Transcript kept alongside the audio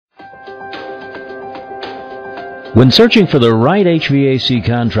When searching for the right HVAC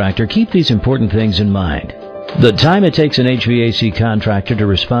contractor, keep these important things in mind. The time it takes an HVAC contractor to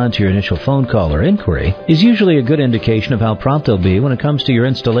respond to your initial phone call or inquiry is usually a good indication of how prompt they'll be when it comes to your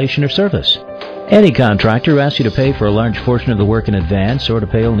installation or service. Any contractor who asks you to pay for a large portion of the work in advance or to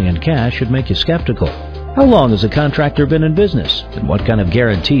pay only in cash should make you skeptical. How long has a contractor been in business, and what kind of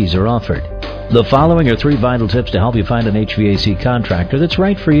guarantees are offered? The following are 3 vital tips to help you find an HVAC contractor that's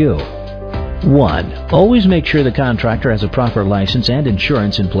right for you. 1. Always make sure the contractor has a proper license and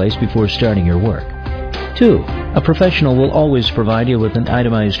insurance in place before starting your work. 2. A professional will always provide you with an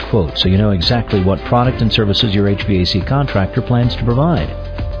itemized quote so you know exactly what product and services your HVAC contractor plans to provide.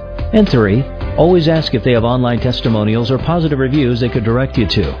 And 3. Always ask if they have online testimonials or positive reviews they could direct you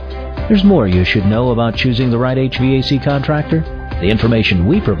to. There's more you should know about choosing the right HVAC contractor. The information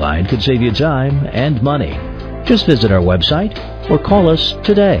we provide could save you time and money. Just visit our website or call us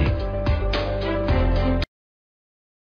today.